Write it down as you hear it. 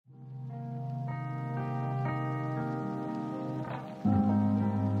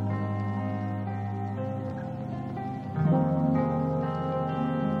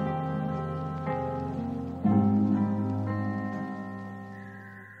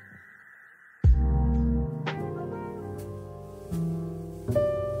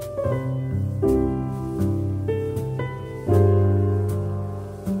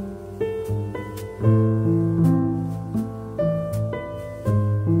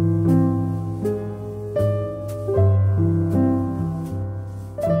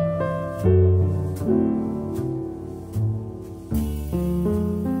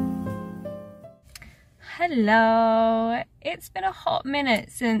it's been a hot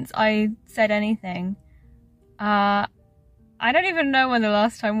minute since I said anything. I don't even know when the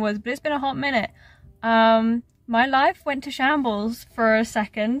last time was, but it's been a hot minute. My life went to shambles for a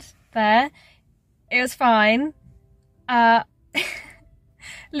second there. It was fine.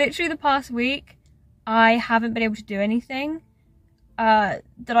 Literally the past week, I haven't been able to do anything that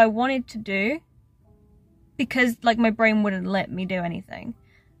I wanted to do because like my brain wouldn't let me do anything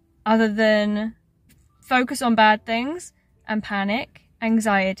other than focus on bad things and panic,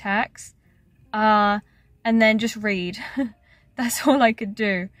 anxiety attacks, and then just read. That's all I could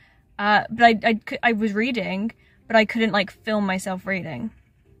do. But I was reading, but I couldn't like film myself reading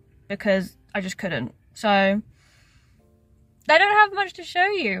because I just couldn't. So I don't have much to show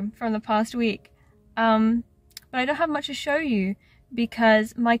you from the past week. But I don't have much to show you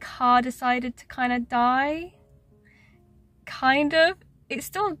because my car decided to kind of die. Kind of. It's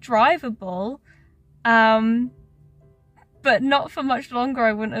still drivable, but not for much longer,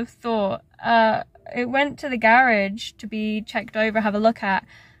 I wouldn't have thought. It went to the garage to be checked over, have a look at,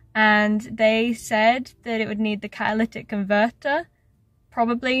 and they said that it would need the catalytic converter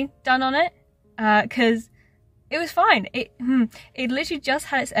probably done on it, because it was fine. It literally just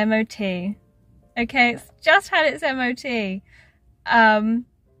had its MOT. Okay, it's just had its MOT. And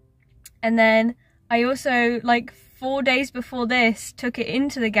then I also, like 4 days before this, took it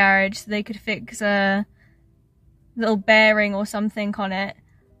into the garage so they could fix a little bearing or something on it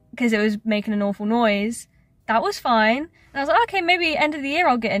because it was making an awful noise. That was fine. And I was like, okay, maybe end of the year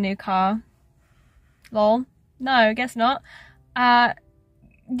I'll get a new car. Lol. No, I guess not. Yeah.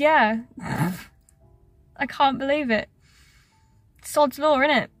 I can't believe it. Sod's law,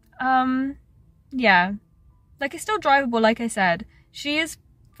 innit? Yeah. Like, it's still drivable, like I said. She is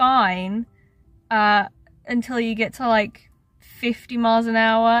fine until you get to like 50 miles an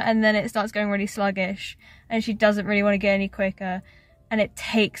hour and then it starts going really sluggish and she doesn't really want to get any quicker and it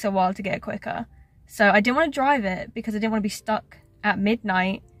takes a while to get quicker. So I didn't want to drive it because I didn't want to be stuck at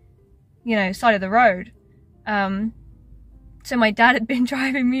midnight, you know, side of the road. So my dad had been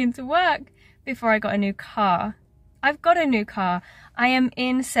driving me into work before I got a new car. I've got a new car. I am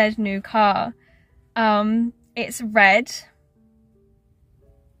in said new car. It's red.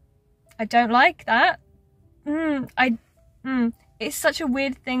 I don't like that. It's such a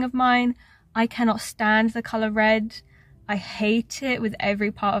weird thing of mine. I cannot stand the colour red. I hate it with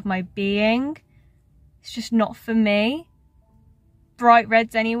every part of my being. It's just not for me. Bright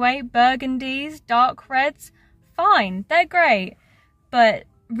reds anyway. Burgundies, dark reds, fine. They're great. But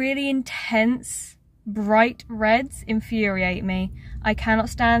really intense, bright reds infuriate me. I cannot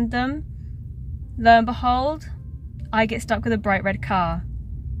stand them. Lo and behold, I get stuck with a bright red car.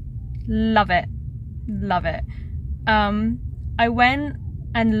 Love it. Love it. I went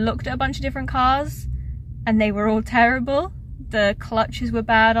and looked at a bunch of different cars and they were all terrible. The clutches were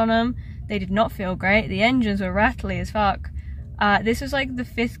bad on them. They did not feel great. The engines were rattly as fuck. This was like the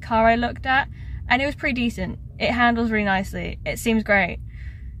 5th car I looked at and it was pretty decent. It handles really nicely. It seems great.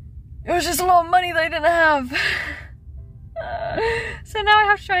 It was just a lot of money that I didn't have. So now I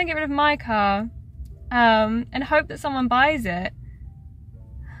have to try and get rid of my car and hope that someone buys it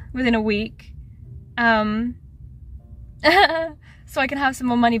within a week. So I can have some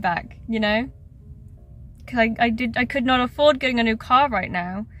more money back, you know? Because I could not afford getting a new car right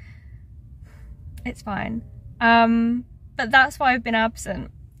now. It's fine. But that's why I've been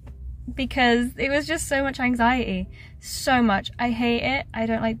absent. Because it was just so much anxiety. So much. I hate it. I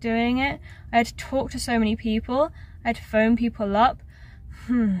don't like doing it. I had to talk to so many people. I had to phone people up.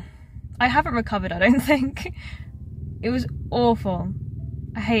 I haven't recovered, I don't think. It was awful.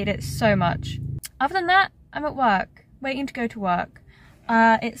 I hated it so much. Other than that, I'm at work, waiting to go to work.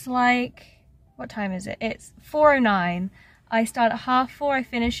 It's like, what time is it? It's 4:09. I start at 4:30, I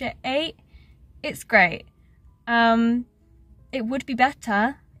finish at 8. It's great. It would be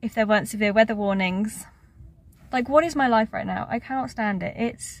better if there weren't severe weather warnings. Like, what is my life right now? I cannot stand it.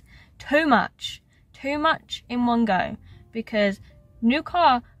 It's too much. Too much in one go. Because, new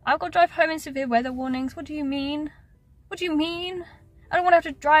car, I've got to drive home in severe weather warnings. What do you mean? What do you mean? I don't want to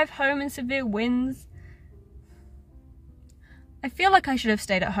have to drive home in severe winds. I feel like I should have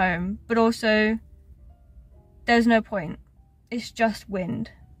stayed at home, but also, there's no point. It's just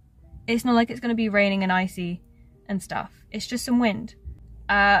wind. It's not like it's going to be raining and icy and stuff. It's just some wind.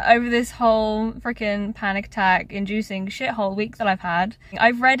 Over this whole freaking panic attack inducing shithole week that I've had,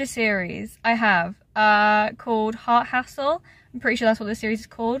 I've read a series, I have, called Heart Hassle. I'm pretty sure that's what the series is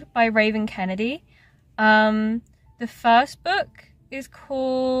called, by Raven Kennedy. The first book is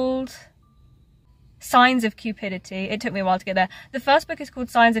called Signs of Cupidity. It took me a while to get there. The first book is called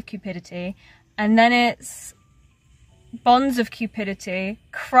Signs of Cupidity, and then it's Bonds of Cupidity,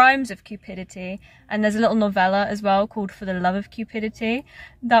 Crimes of Cupidity, and there's a little novella as well called For the Love of Cupidity.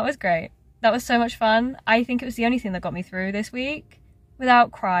 That was great. That was so much fun. I think it was the only thing that got me through this week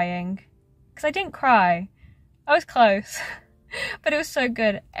without crying. Because I didn't cry. I was close. But it was so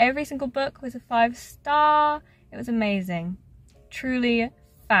good. Every single book was a 5-star. It was amazing. Truly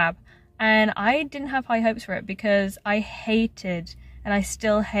fab. And I didn't have high hopes for it because I hated, and I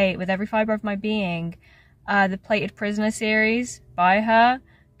still hate with every fibre of my being, the Plated Prisoner series by her.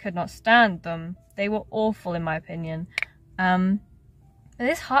 Could not stand them. They were awful in my opinion. But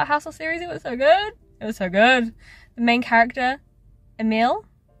this Heart Hassle series, it was so good. It was so good. The main character, Emile,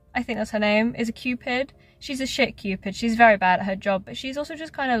 I think that's her name, is a Cupid. She's a shit Cupid. She's very bad at her job, but she's also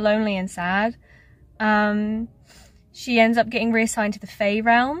just kind of lonely and sad. She ends up getting reassigned to the Fae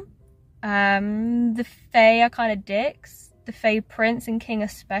realm. The Fae are kind of dicks. The Fae Prince and King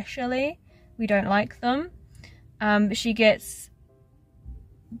especially. We don't like them. But she gets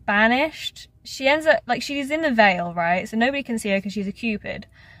banished. She ends up, like, she's in the veil, right? So nobody can see her because she's a Cupid.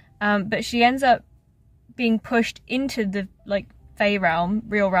 But she ends up being pushed into the, like, Fae realm,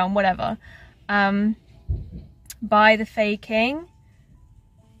 real realm, whatever. By the Fae King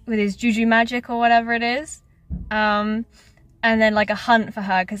with his juju magic or whatever it is. And then, like, a hunt for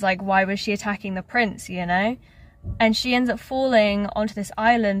her because, like, why was she attacking the prince, you know? And she ends up falling onto this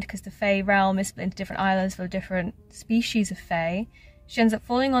island because the Fae realm is split into different islands for different species of Fae. She ends up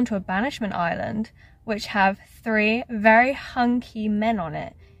falling onto a banishment island which have 3 very hunky men on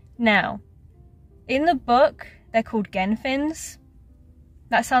it. Now, in the book, they're called Genfins.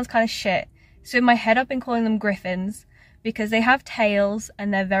 That sounds kind of shit. So in my head, I've been calling them Griffins because they have tails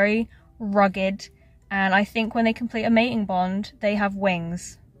and they're very rugged. And I think when they complete a mating bond, they have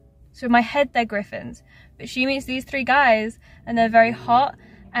wings. So in my head, they're Griffins. But she meets these 3 guys and they're very hot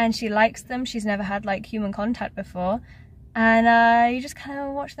and she likes them. She's never had, like, human contact before. And you just kind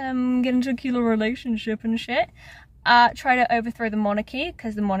of watch them get into a cute little relationship and shit. Try to overthrow the monarchy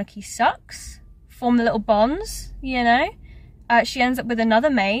because the monarchy sucks. Form the little bonds, you know. She ends up with another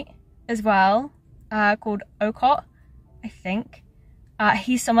mate as well, called Okot, I think.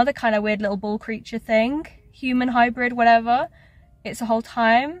 He's some other kind of weird little bull creature thing. Human hybrid, whatever. It's a whole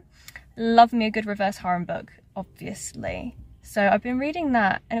time. Love me a good reverse harem book, obviously. So I've been reading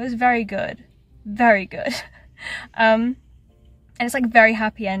that and it was very good. Very good. And it's like very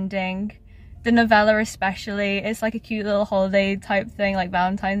happy ending. The novella especially, it's like a cute little holiday type thing, like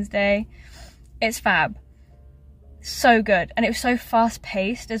Valentine's Day. It's fab. So good. And it was so fast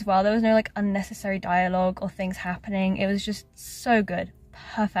paced as well. There was no, like, unnecessary dialogue or things happening. It was just so good.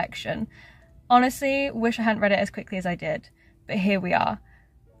 Perfection. Honestly, wish I hadn't read it as quickly as I did, but here we are.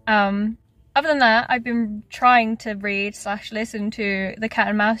 Other than that, I've been trying to read / listen to The Cat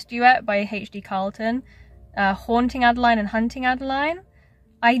and Mouse Duet by H.D. Carlton, Haunting Adeline and Hunting Adeline.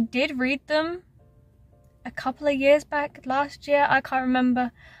 I did read them a couple of years back, last year, I can't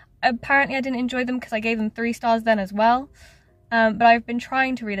remember. Apparently I didn't enjoy them because I gave them 3 stars then as well. But I've been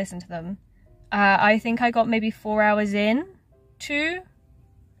trying to re-listen to them. I think I got maybe 4 hours in to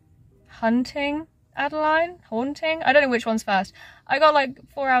Haunting? I don't know which one's first. I got like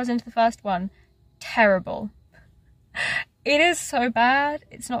 4 hours into the first one. Terrible. It is so bad.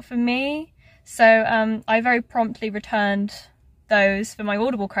 It's not for me. So I very promptly returned those for my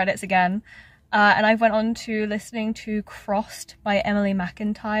Audible credits again. And I went on to listening to Crossed by Emily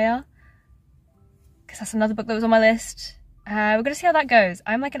McIntyre, because that's another book that was on my list. We're going to see how that goes.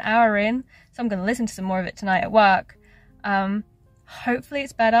 I'm like an hour in, so I'm going to listen to some more of it tonight at work. Hopefully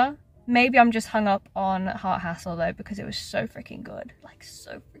it's better. Maybe I'm just hung up on Heart Hassle though, because it was so freaking good. Like,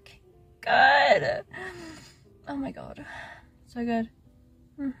 so freaking good. Oh my god. So good.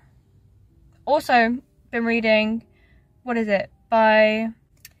 Also, been reading, what is it, by...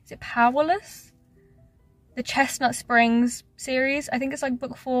 Is it Powerless? The Chestnut Springs series. I think it's like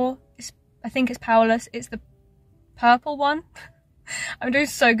book 4. I think it's Powerless. It's the purple one. I'm doing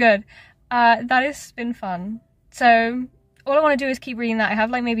so good. That has been fun. So all I want to do is keep reading that. I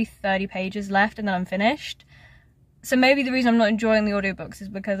have like maybe 30 pages left and then I'm finished. So maybe the reason I'm not enjoying the audiobooks is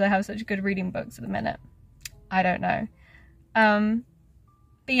because I have such good reading books at the minute. I don't know.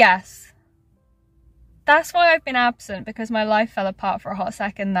 But yes. That's why I've been absent, because my life fell apart for a hot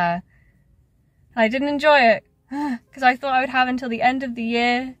second there. And I didn't enjoy it, because I thought I would have until the end of the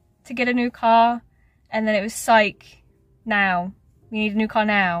year to get a new car, and then it was psych, now. We need a new car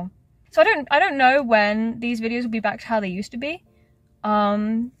now. So I don't know when these videos will be back to how they used to be.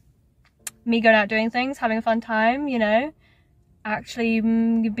 Me going out doing things, having a fun time, you know, actually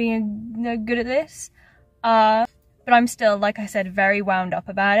being good at this. But I'm still, like I said, very wound up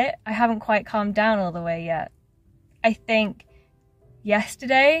about it. I haven't quite calmed down all the way yet. I think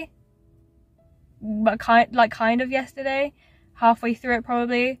yesterday, but kind of yesterday, halfway through it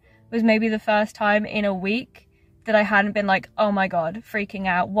probably, was maybe the first time in a week that I hadn't been like, oh my god, freaking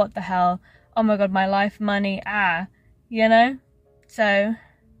out, what the hell, oh my god, my life, money, you know? So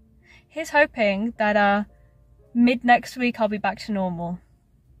here's hoping that mid next week I'll be back to normal.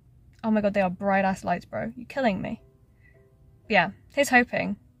 Oh my god, they are bright ass lights, bro. You're killing me. But yeah, here's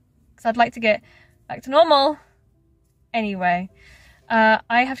hoping, because I'd like to get back to normal. Anyway, I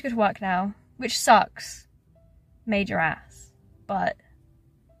have to go to work now, which sucks. Major ass. But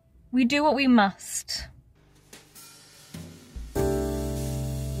we do what we must.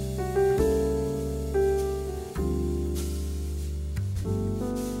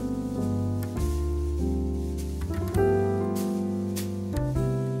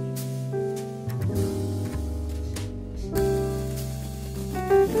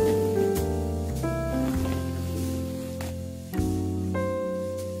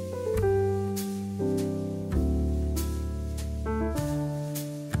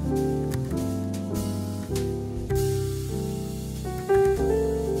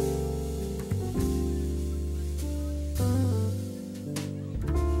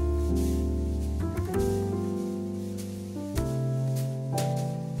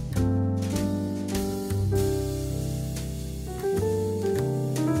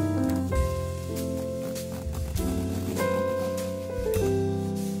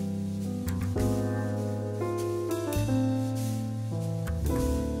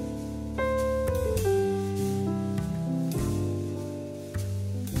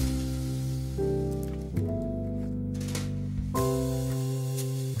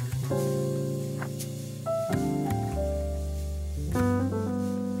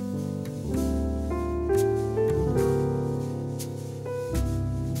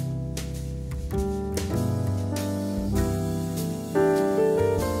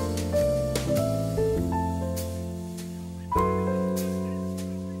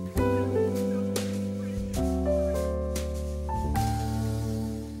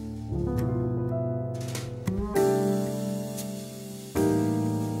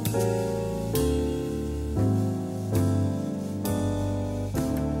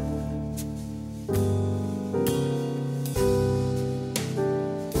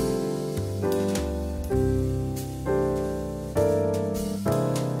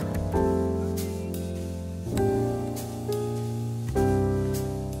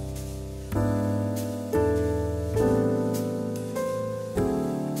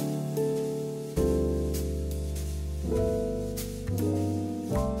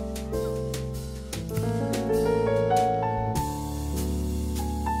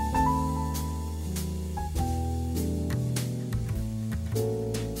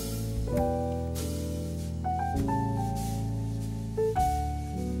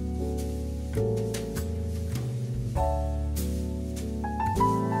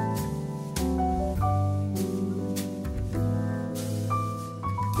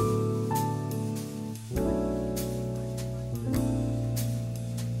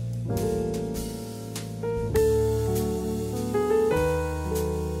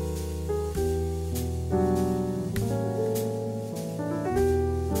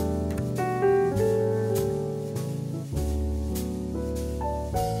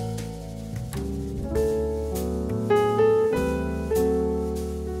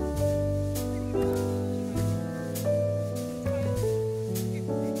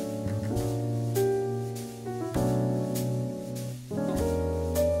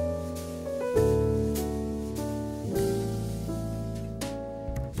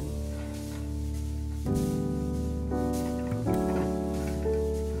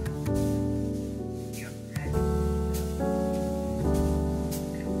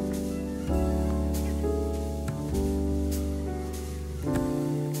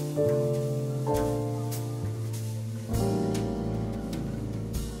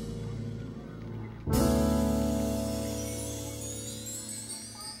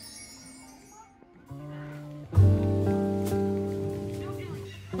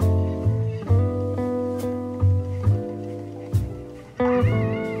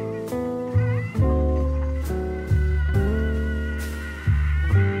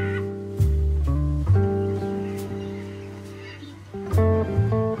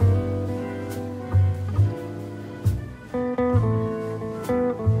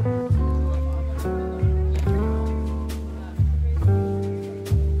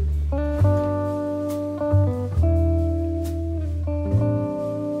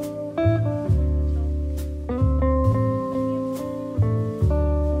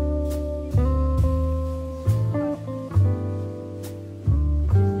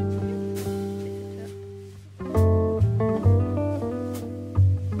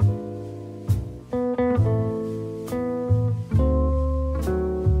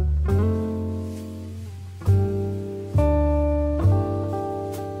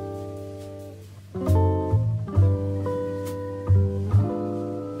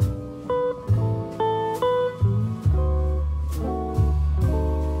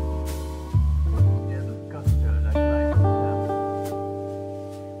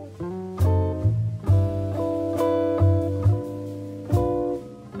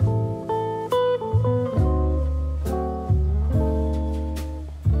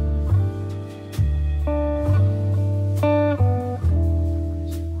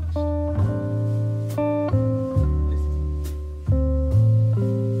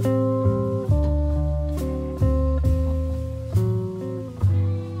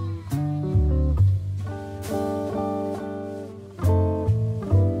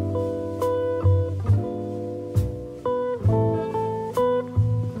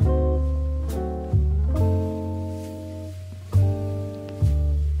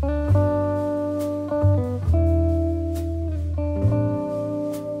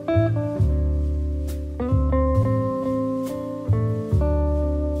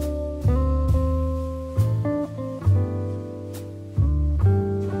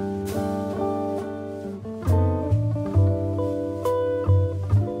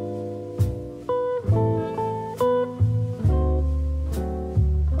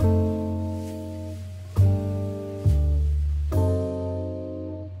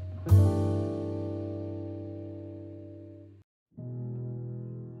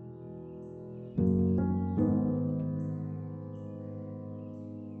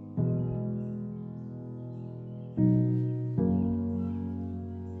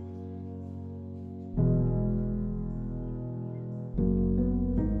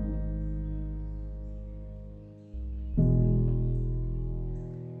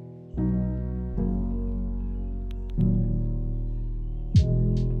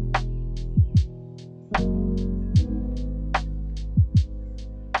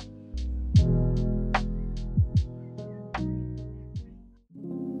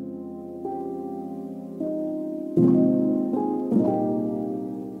 you.